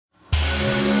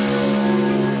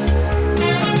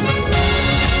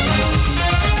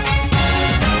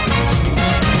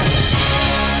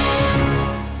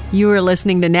You are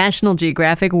listening to National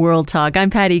Geographic World Talk. I'm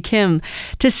Patty Kim.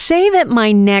 To say that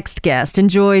my next guest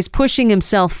enjoys pushing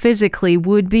himself physically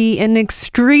would be an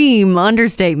extreme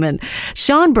understatement.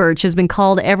 Sean Birch has been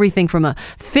called everything from a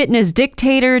fitness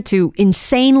dictator to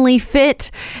insanely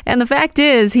fit. And the fact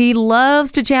is, he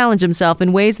loves to challenge himself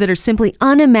in ways that are simply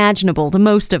unimaginable to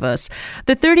most of us.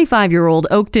 The 35-year-old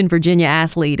Oakton, Virginia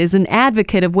athlete is an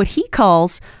advocate of what he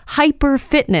calls hyper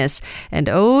fitness. And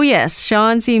oh yes,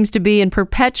 Sean seems to be in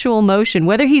perpetual motion,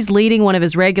 whether he's leading one of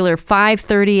his regular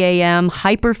 5:30 a.m.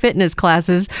 hyper fitness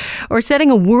classes or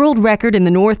setting a world record in the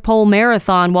North Pole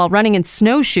Marathon while running in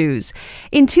snowshoes.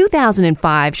 In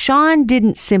 2005, Sean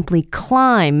didn't simply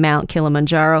climb Mount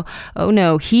Kilimanjaro. Oh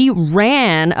no, he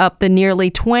ran up the nearly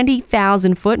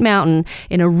 20,000-foot mountain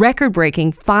in a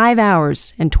record-breaking 5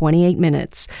 hours and 28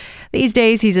 minutes. These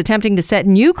days, he's attempting to set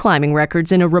new climbing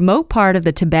records in a remote part of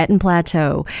the Tibetan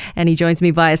Plateau, and he joins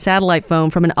me via satellite phone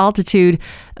from an altitude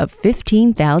of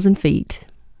 15,000 feet.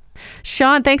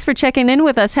 Sean, thanks for checking in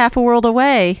with us half a world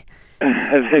away.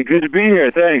 Good to be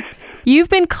here. Thanks. You've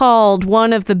been called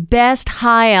one of the best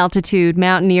high-altitude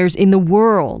mountaineers in the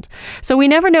world. So we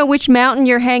never know which mountain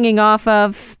you're hanging off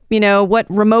of, what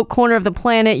remote corner of the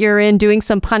planet you're in, doing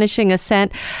some punishing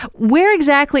ascent. Where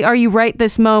exactly are you right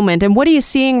this moment, and what are you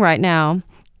seeing right now?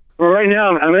 Well, right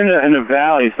now I'm in a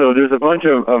valley, so there's a bunch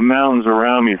of mountains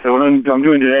around me. So what I'm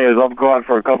doing today is I'll go out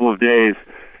for a couple of days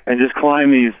and just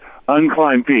climb these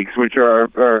unclimbed peaks, which are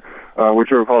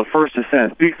called first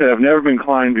ascents, peaks that have never been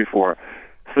climbed before.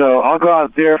 So I'll go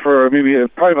out there for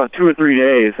probably about 2 or 3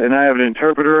 days, and I have an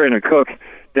interpreter and a cook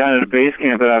down at a base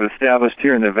camp that I've established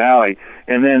here in the valley.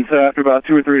 And then so after about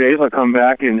 2 or 3 days, I'll come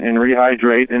back and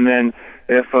rehydrate, and then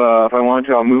if I want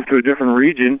to, I'll move to a different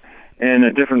region and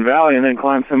a different valley and then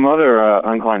climb some other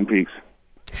unclimbed peaks.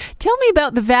 Tell me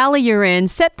about the valley you're in.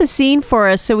 Set the scene for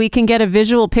us so we can get a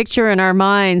visual picture in our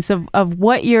minds of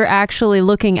what you're actually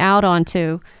looking out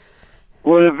onto.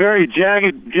 Well, the very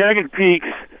jagged peaks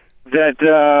that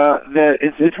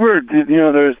it's weird.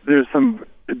 There's some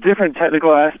different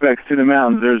technical aspects to the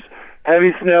mountains. There's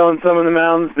heavy snow in some of the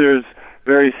mountains. There's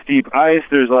very steep ice.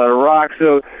 There's a lot of rock.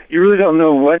 So you really don't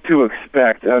know what to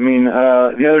expect. I mean,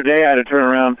 the other day I had to turn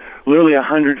around literally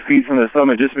 100 feet from the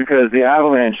summit just because the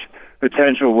avalanche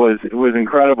potential was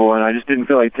incredible, and I just didn't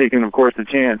feel like taking, of course, the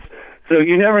chance. So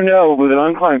you never know with an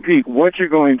unclimbed peak what you're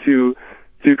going to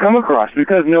come across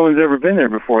because no one's ever been there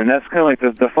before, and that's kind of like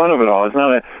the fun of it all.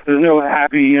 There's no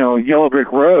happy, yellow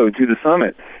brick road to the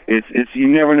summit. It's you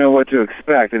never know what to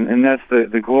expect, and that's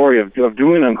the glory of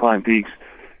doing unclimbed peaks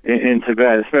in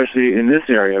Tibet, especially in this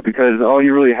area, because all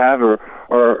you really have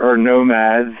are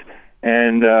nomads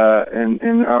and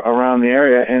around the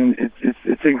area, and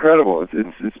it's incredible.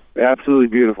 It's absolutely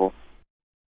beautiful.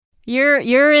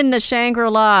 You're in the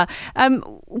Shangri-La.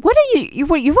 What are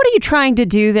you trying to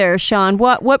do there, Sean?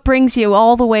 What brings you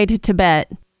all the way to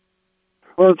Tibet?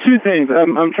 Well, two things.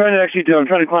 I'm trying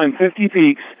to climb 50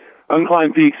 peaks,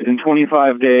 unclimbed peaks, in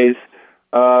 25 days.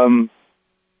 And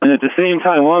at the same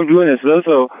time, while I'm doing this,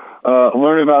 also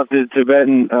learn about the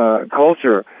Tibetan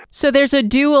culture. So there's a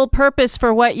dual purpose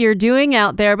for what you're doing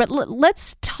out there, but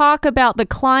let's talk about the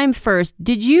climb first.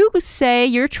 Did you say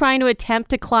you're trying to attempt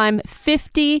to climb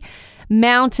 50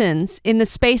 mountains in the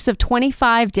space of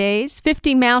 25 days?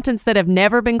 50 mountains that have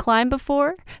never been climbed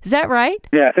before? Is that right?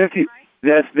 Yeah, 50.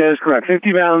 That is correct.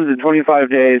 50 mountains in 25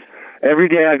 days. Every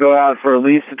day I go out for at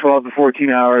least 12 to 14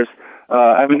 hours.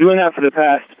 I've been doing that for the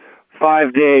past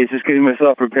 5 days, just getting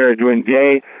myself prepared, doing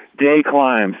day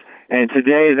climbs. And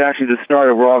today is actually the start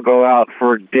of where I'll go out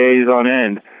for days on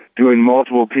end, doing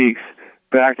multiple peaks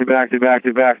back to back to back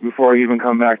to back before I even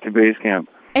come back to base camp.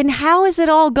 And how is it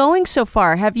all going so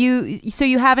far? So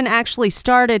you haven't actually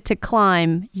started to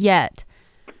climb yet?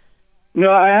 No,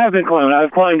 I have been climbing.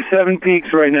 I've climbed 7 peaks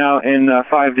right now in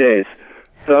 5 days.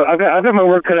 So I've got my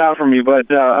work cut out for me, but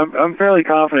I'm fairly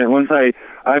confident.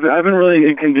 I've been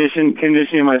really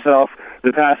conditioning myself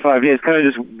the past 5 days, kind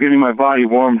of just getting my body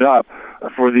warmed up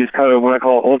for these kind of what I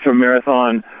call ultra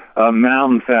marathon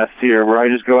mountain fests here, where I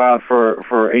just go out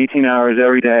for 18 hours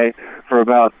every day for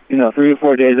about 3 to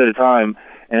 4 days at a time,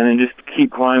 and then just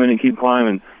keep climbing and keep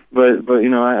climbing. But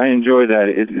I enjoy that.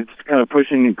 It's kind of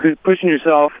pushing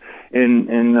yourself in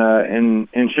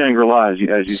Shangri-La, as you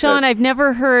said. Sean, I've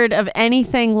never heard of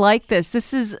anything like this.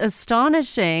 This is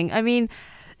astonishing. I mean,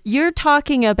 you're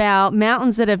talking about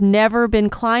mountains that have never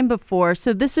been climbed before,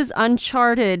 so this is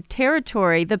uncharted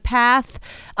territory. The path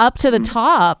up to the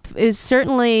top is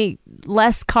certainly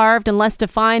less carved and less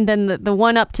defined than the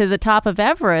one up to the top of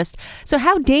Everest. So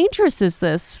how dangerous is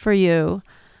this for you?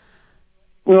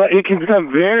 Well, it can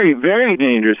become very, very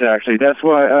dangerous, actually. That's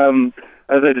why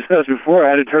as I discussed before, I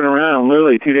had to turn around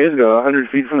literally 2 days ago, 100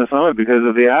 feet from the summit because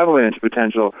of the avalanche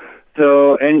potential.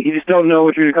 So, and you just don't know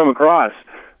what you're going to come across.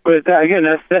 But again,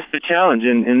 that's the challenge,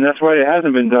 and that's why it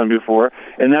hasn't been done before,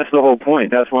 and that's the whole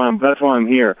point. That's why I'm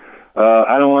here.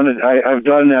 I don't want to. I've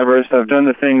done Everest. I've done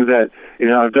the things that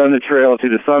I've done the trail to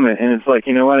the summit, and it's like,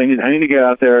 you know what? I need to get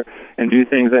out there and do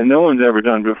things that no one's ever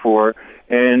done before,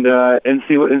 and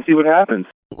see what happens.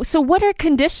 So, what are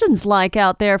conditions like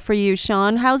out there for you,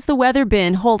 Sean? How's the weather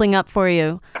been holding up for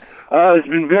you? It's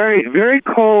been very, very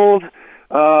cold.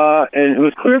 And it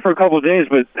was clear for a couple of days,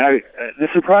 but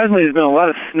surprisingly, there's been a lot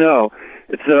of snow.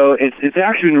 So it's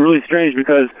actually been really strange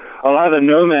because a lot of the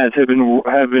nomads have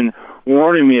been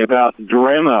warning me about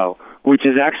Dremo, which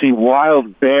is actually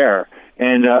wild bear,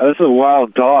 and also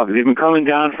wild dog. They've been coming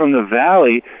down from the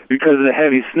valley because of the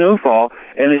heavy snowfall,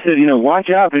 and they said, watch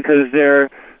out because they're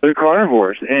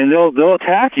carnivores and they'll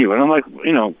attack you. And I'm like,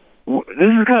 this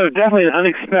is kind of definitely an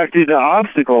unexpected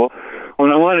obstacle. When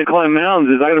I wanted to climb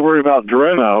mountains, is I got to worry about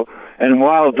Dremo and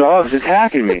wild dogs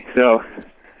attacking me. So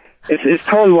it's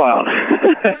totally wild.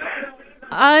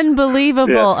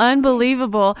 Unbelievable, yeah.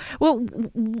 Unbelievable. Well,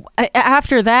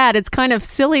 after that, it's kind of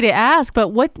silly to ask, but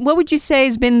what would you say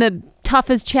has been the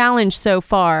toughest challenge so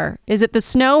far? Is it the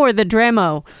snow or the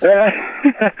Dremo?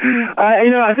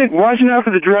 I think watching out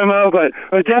for the Dremo, but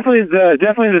definitely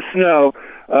the snow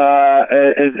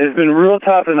has been real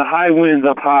tough, and the high winds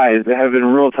up high have been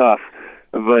real tough.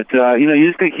 But you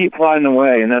just gotta keep plodding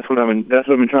away, and that's what I've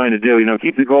been trying to do.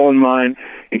 Keep the goal in mind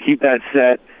and keep that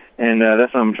set, and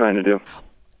that's what I'm trying to do.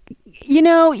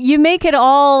 You make it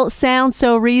all sound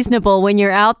so reasonable when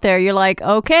you're out there. You're like,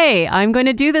 okay, I'm going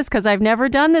to do this because I've never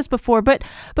done this before. But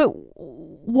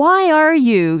why are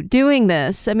you doing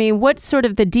this? I mean, what's sort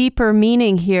of the deeper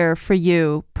meaning here for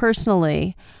you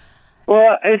personally?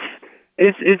 Well, it's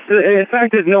the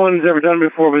fact that no one's ever done it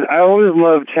before, but I always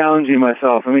love challenging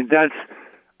myself. I mean,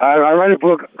 I write a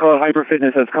book called Hyper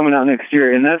Fitness that's coming out next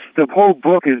year, and the whole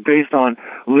book is based on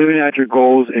living out your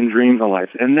goals and dreams in life,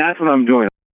 and that's what I'm doing.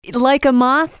 Like a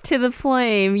moth to the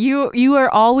flame, you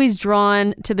are always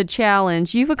drawn to the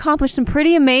challenge. You've accomplished some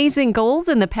pretty amazing goals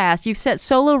in the past. You've set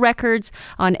solo records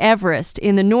on Everest,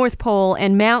 in the North Pole,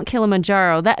 and Mount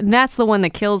Kilimanjaro. That's the one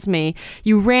that kills me.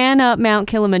 You ran up Mount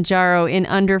Kilimanjaro in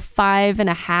under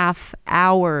 5.5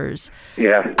 hours.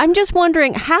 Yeah. I'm just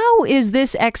wondering, how is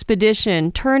this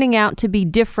expedition turning out to be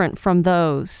different from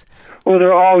those? Well,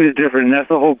 they're always different, and that's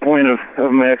the whole point of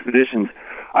my expeditions.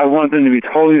 I want them to be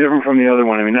totally different from the other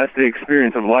one. I mean, that's the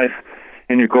experience of life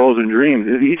and your goals and dreams.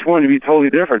 Each one to be totally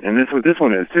different, and that's what this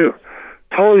one is too.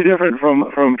 Totally different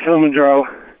from Kilimanjaro.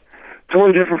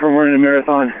 Totally different from running a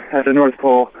marathon at the North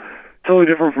Pole. Totally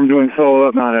different from doing solo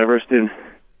up Mount Everest, and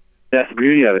that's the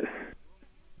beauty of it.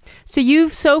 So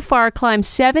you've so far climbed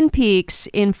 7 peaks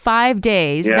in 5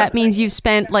 days. Yeah. That means you've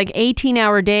spent like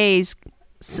 18-hour days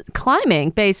climbing,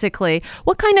 basically.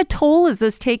 What kind of toll is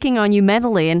this taking on you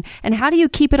mentally, and how do you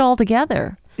keep it all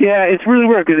together? Yeah, it's really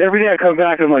weird because every day I come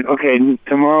back and I'm like, okay,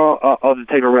 tomorrow I'll just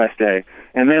take a rest day,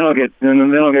 and then I'll get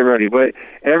ready. But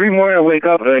every morning I wake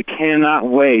up and I cannot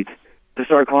wait to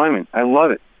start climbing. I love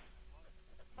it.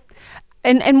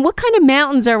 And what kind of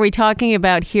mountains are we talking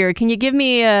about here? Can you give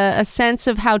me a sense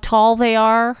of how tall they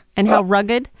are and how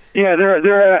rugged? Yeah,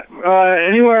 they're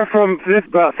anywhere from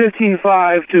about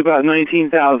 15,500 to about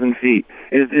 19,000 feet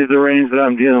is the range that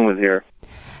I'm dealing with here.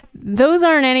 Those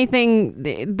aren't anything.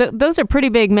 Those are pretty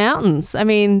big mountains. I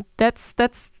mean, that's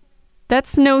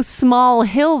no small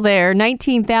hill there.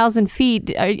 19,000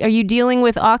 feet. Are you dealing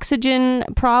with oxygen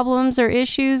problems or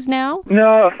issues now?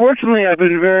 No, fortunately, I've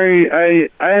been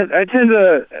I tend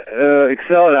to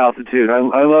excel at altitude.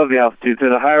 I love the altitude. So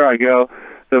the higher I go,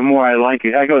 the more I like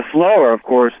it. I go slower, of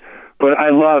course, but I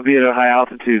love being at high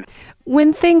altitude.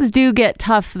 When things do get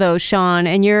tough, though, Sean,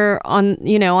 and you're on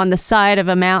the side of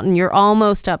a mountain, you're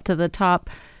almost up to the top.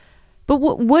 But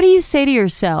what do you say to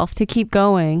yourself to keep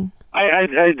going? I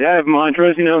have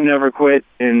mantras, never quit,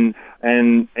 and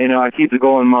I keep the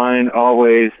goal in mind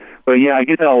always. But yeah, I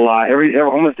get that a lot.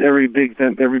 Almost every big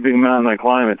mountain I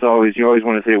climb, you always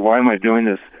want to say, why am I doing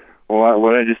this? Why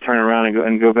would I just turn around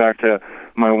and go back to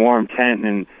my warm tent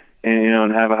and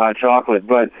have a hot chocolate?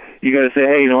 But you got to say,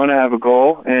 hey, I have a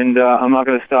goal, and I'm not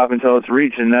going to stop until it's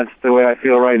reached. And that's the way I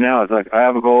feel right now. It's like I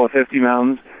have a goal of 50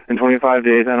 mountains in 25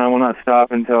 days, and I will not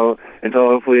stop until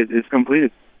hopefully it's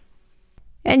completed.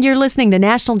 And you're listening to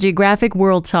National Geographic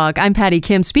World Talk. I'm Patty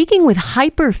Kim, speaking with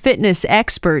hyper fitness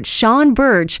expert Sean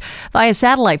Birch via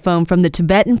satellite phone from the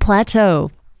Tibetan Plateau.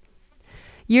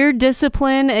 Your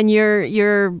discipline and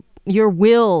your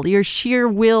will, your sheer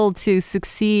will to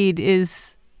succeed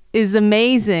is is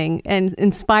amazing and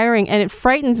inspiring, and it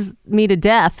frightens me to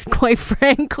death, quite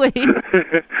frankly.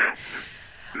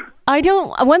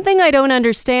 One thing I don't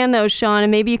understand though, Sean,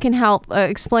 and maybe you can help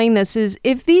explain this, is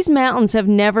if these mountains have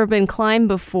never been climbed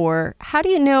before, how do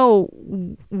you know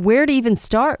where to even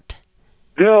start?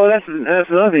 No, that's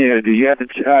another thing you got to do. You have to.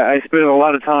 I spent a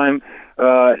lot of time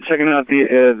checking out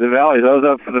the valleys. I was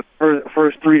up for the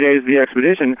first 3 days of the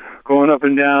expedition, going up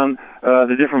and down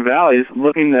the different valleys,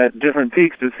 looking at different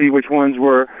peaks to see which ones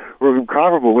were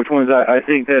comparable, which ones I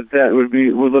think that would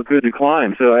look good to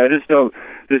climb. So I just don't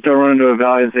run into a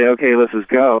valley and say, okay, let's just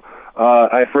go.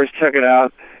 I first check it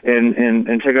out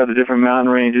and check out the different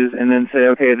mountain ranges, and then say,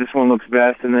 okay, this one looks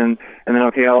best, and then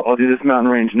okay, I'll do this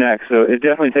mountain range next. So it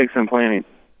definitely takes some planning.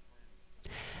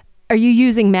 Are you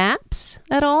using maps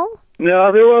at all?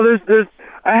 No, there's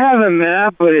I have a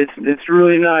map, but it's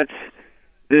really not.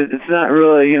 It's not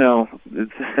really,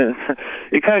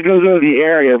 it kind of goes over the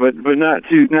area, but not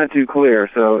too clear.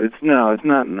 So it's not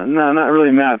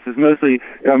really maps. It's mostly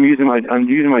I'm using my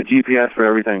GPS for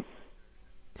everything.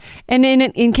 And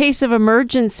in case of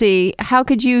emergency, how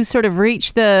could you sort of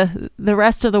reach the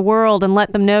rest of the world and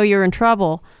let them know you're in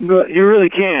trouble? But you really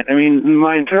can't. I mean,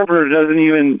 my interpreter has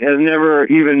never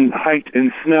even hiked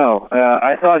in snow.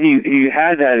 I thought he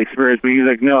had that experience, but he's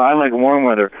like, no, I like warm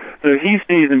weather. So he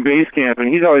stays in base camp,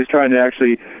 and he's always trying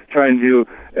to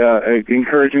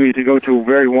encourage me to go to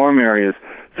very warm areas.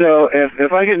 So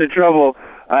if I get into trouble,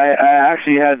 I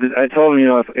told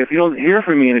him, if you don't hear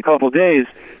from me in a couple of days,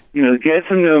 get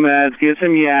some nomads, get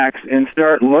some yaks, and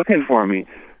start looking for me.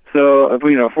 So,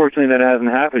 fortunately that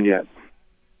hasn't happened yet.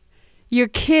 You're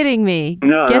kidding me.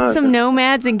 No, get some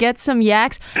nomads and get some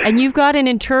yaks, and you've got an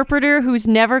interpreter who's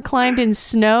never climbed in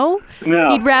snow?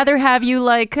 No. He'd rather have you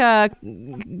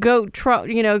go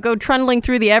trundling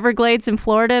through the Everglades in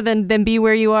Florida than be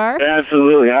where you are?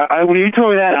 Absolutely. When you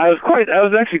told me that, I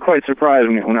was actually quite surprised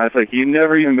when I was like, "You've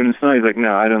never even been in snow?" He's like,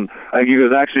 "No, I don't." He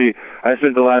goes, "Actually, I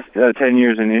spent the last 10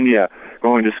 years in India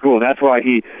going to school. That's why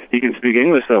he can speak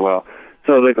English so well."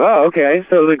 So I was like, "Oh, okay."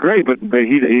 So I was like, "Great," but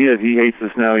he hates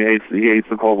the snow. He hates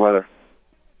the cold weather.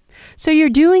 So you're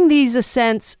doing these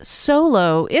ascents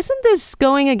solo. Isn't this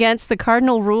going against the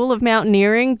cardinal rule of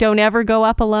mountaineering? Don't ever go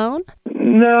up alone?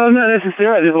 No, not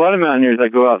necessarily. There's a lot of mountaineers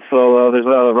that go out solo. There's a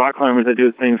lot of rock climbers that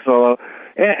do things solo.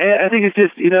 And I think it's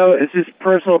just, it's just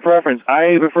personal preference.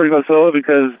 I prefer to go solo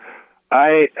because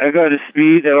I go to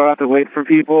speed. I don't have to wait for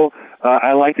people.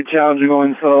 I like the challenge of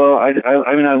going solo. I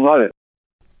love it.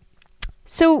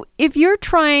 So if you're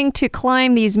trying to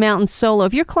climb these mountains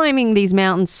solo,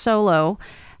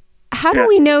 how do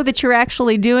we know that you're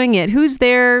actually doing it? Who's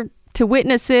there to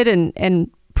witness it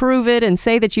and prove it and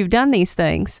say that you've done these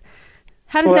things?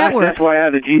 How does that work? That's why I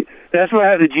have the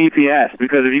GPS,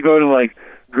 because if you go to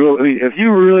if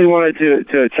you really wanted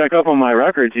to check up on my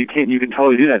records, you can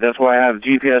totally do that. That's why I have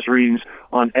GPS readings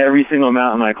on every single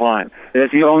mountain I climb.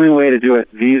 That's the only way to do it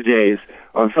these days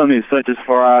on something such as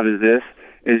far out as this,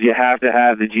 is you have to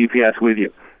have the GPS with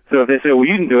you. So if they say, well,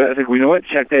 you can do it, I think, well, you know what?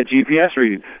 Check that GPS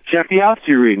reading. Check the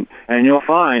altitude reading. And you'll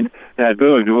find that,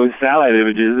 boom, doing satellite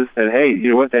images that, hey,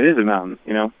 you know what? That is a mountain,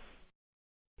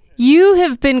 You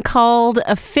have been called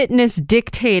a fitness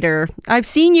dictator. I've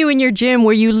seen you in your gym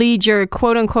where you lead your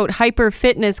quote-unquote hyper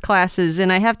fitness classes,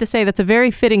 and I have to say that's a very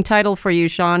fitting title for you,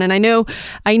 Sean. And I know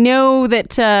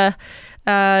that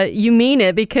you mean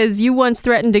it, because you once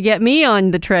threatened to get me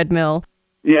on the treadmill.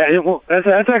 Yeah,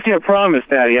 that's actually a promise,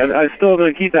 Daddy. I'm still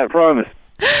going to keep that promise.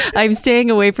 I'm staying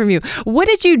away from you. What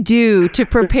did you do to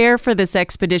prepare for this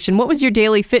expedition? What was your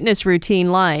daily fitness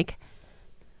routine like?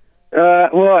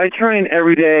 Well, I train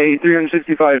every day,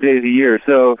 365 days a year.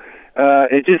 So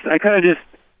I kind of just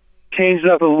changed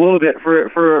it up a little bit.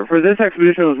 For this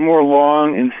expedition, it was more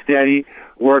long and steady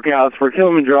workouts. For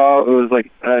Kilimanjaro, it was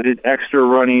like I did extra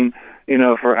running,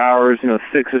 for hours,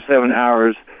 6 or 7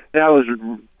 hours. That was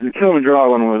the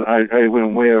Kilimanjaro one. I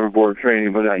went way overboard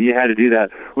training, but you had to do that.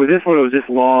 With this one, it was just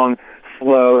long,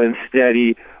 slow, and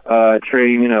steady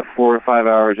training. 4 or 5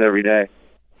 hours every day.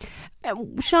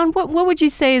 Sean, what would you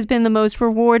say has been the most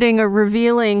rewarding or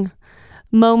revealing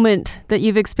moment that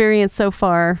you've experienced so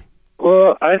far?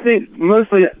 Well, I think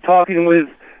mostly talking with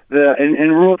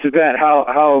in rural Tibet,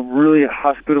 how really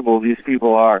hospitable these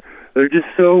people are. They're just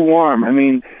so warm. I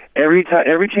mean, every chance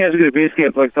we get a base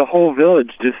camp, like the whole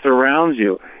village just surrounds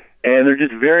you, and they're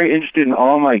just very interested in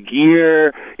all my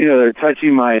gear. They're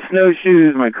touching my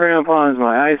snowshoes, my crampons,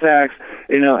 my ice axe.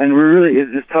 And we're really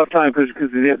it's a tough time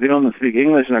because they don't speak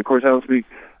English, and of course I don't speak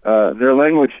their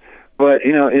language. But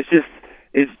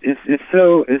it's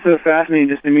so fascinating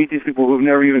just to meet these people who've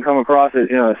never even come across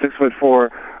it. A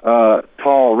 6'4"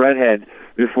 tall redhead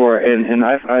before, and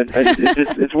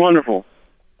it's wonderful.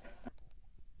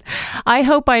 I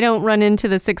hope I don't run into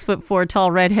the 6'4"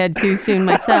 tall redhead too soon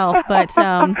myself. But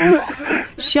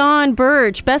Sean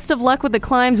Birch, best of luck with the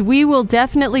climbs. We will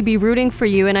definitely be rooting for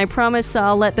you, and I promise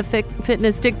I'll let the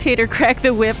fitness dictator crack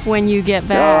the whip when you get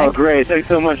back. Oh, great! Thanks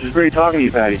so much. It's great talking to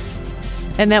you, Patty.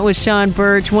 And that was Sean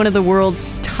Birch, one of the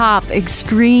world's top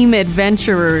extreme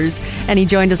adventurers. And he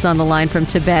joined us on the line from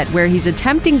Tibet, where he's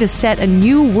attempting to set a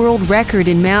new world record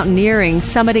in mountaineering,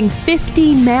 summiting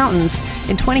 50 mountains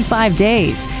in 25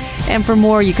 days. And for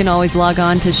more, you can always log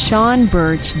on to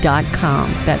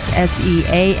SeanBirch.com. That's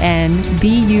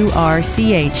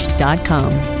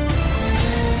SeanBurch.com.